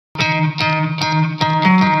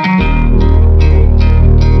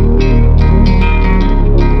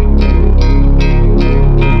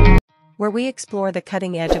where we explore the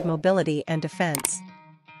cutting edge of mobility and defense.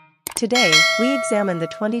 Today, we examine the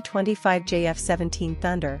 2025 JF-17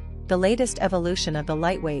 Thunder, the latest evolution of the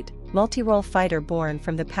lightweight, multi-role fighter born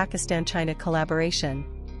from the Pakistan-China collaboration.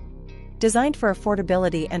 Designed for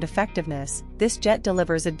affordability and effectiveness, this jet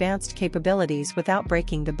delivers advanced capabilities without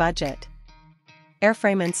breaking the budget.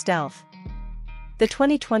 Airframe and stealth. The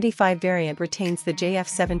 2025 variant retains the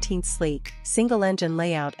JF-17's sleek, single-engine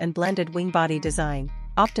layout and blended wing-body design,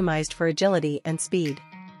 optimized for agility and speed.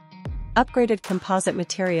 Upgraded composite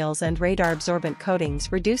materials and radar-absorbent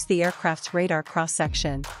coatings reduce the aircraft's radar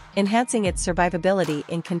cross-section, enhancing its survivability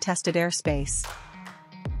in contested airspace.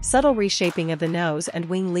 Subtle reshaping of the nose and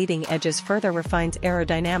wing leading edges further refines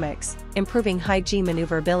aerodynamics, improving high-G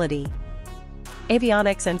maneuverability.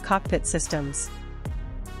 Avionics and cockpit systems.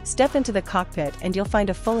 Step into the cockpit and you'll find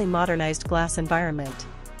a fully modernized glass environment.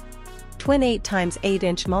 Twin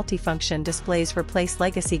 8x8-inch multifunction displays replace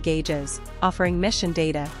legacy gauges, offering mission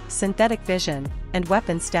data, synthetic vision, and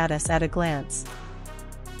weapon status at a glance.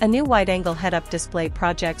 A new wide-angle head-up display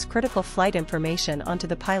projects critical flight information onto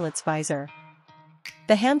the pilot's visor.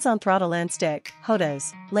 The hands-on throttle and stick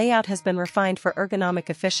 (HOTAS) layout has been refined for ergonomic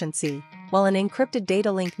efficiency, while an encrypted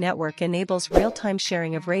data link network enables real-time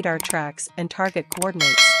sharing of radar tracks and target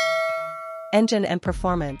coordinates. Engine and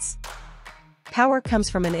performance. Power comes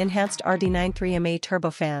from an enhanced RD93MA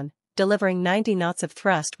turbofan, delivering 90 knots of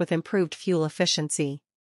thrust with improved fuel efficiency.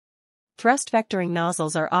 Thrust vectoring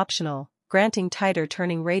nozzles are optional, granting tighter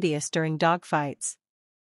turning radius during dogfights.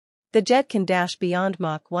 The jet can dash beyond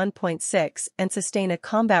Mach 1.6 and sustain a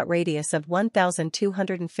combat radius of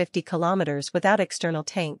 1,250 kilometers without external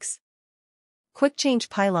tanks. Quick-change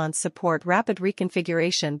pylons support rapid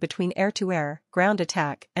reconfiguration between air-to-air, ground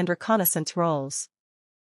attack, and reconnaissance roles.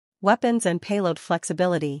 Weapons and payload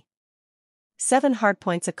flexibility. 7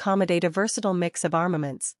 hardpoints accommodate a versatile mix of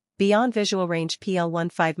armaments: beyond visual range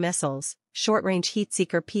PL-15 missiles, short-range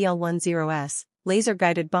heatseeker PL-10S,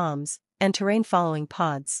 laser-guided bombs, and terrain-following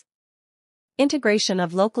pods. Integration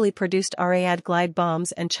of locally produced RAAD glide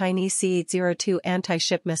bombs and Chinese C-802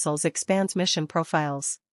 anti-ship missiles expands mission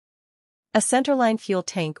profiles. A centerline fuel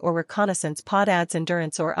tank or reconnaissance pod adds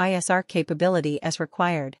endurance or ISR capability as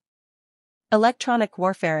required. Electronic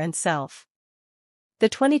warfare and self. The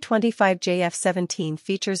 2025 JF-17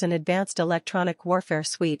 features an advanced electronic warfare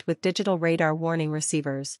suite with digital radar warning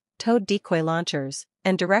receivers, towed decoy launchers,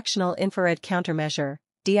 and directional infrared countermeasure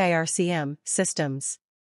 (DIRCM) systems.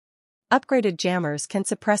 Upgraded jammers can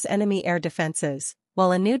suppress enemy air defenses,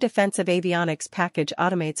 while a new defensive avionics package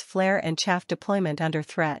automates flare and chaff deployment under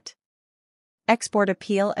threat. Export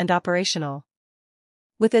appeal and operational.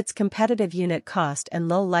 With its competitive unit cost and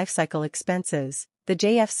low lifecycle expenses, the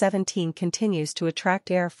JF-17 continues to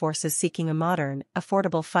attract air forces seeking a modern,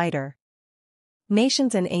 affordable fighter.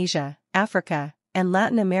 Nations in Asia, Africa, and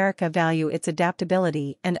Latin America value its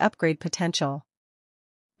adaptability and upgrade potential.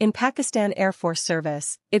 In Pakistan Air Force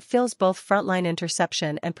service, it fills both frontline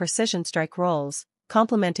interception and precision strike roles,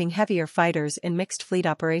 complementing heavier fighters in mixed fleet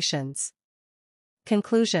operations.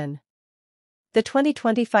 Conclusion. The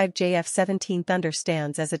 2025 JF-17 Thunder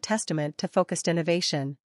stands as a testament to focused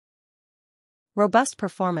innovation. Robust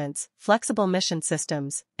performance, flexible mission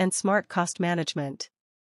systems, and smart cost management.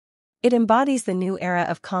 It embodies the new era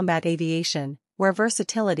of combat aviation, where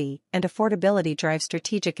versatility and affordability drive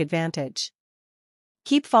strategic advantage.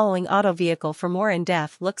 Keep following Auto Vehicle for more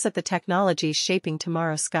in-depth looks at the technologies shaping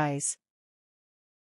tomorrow's skies.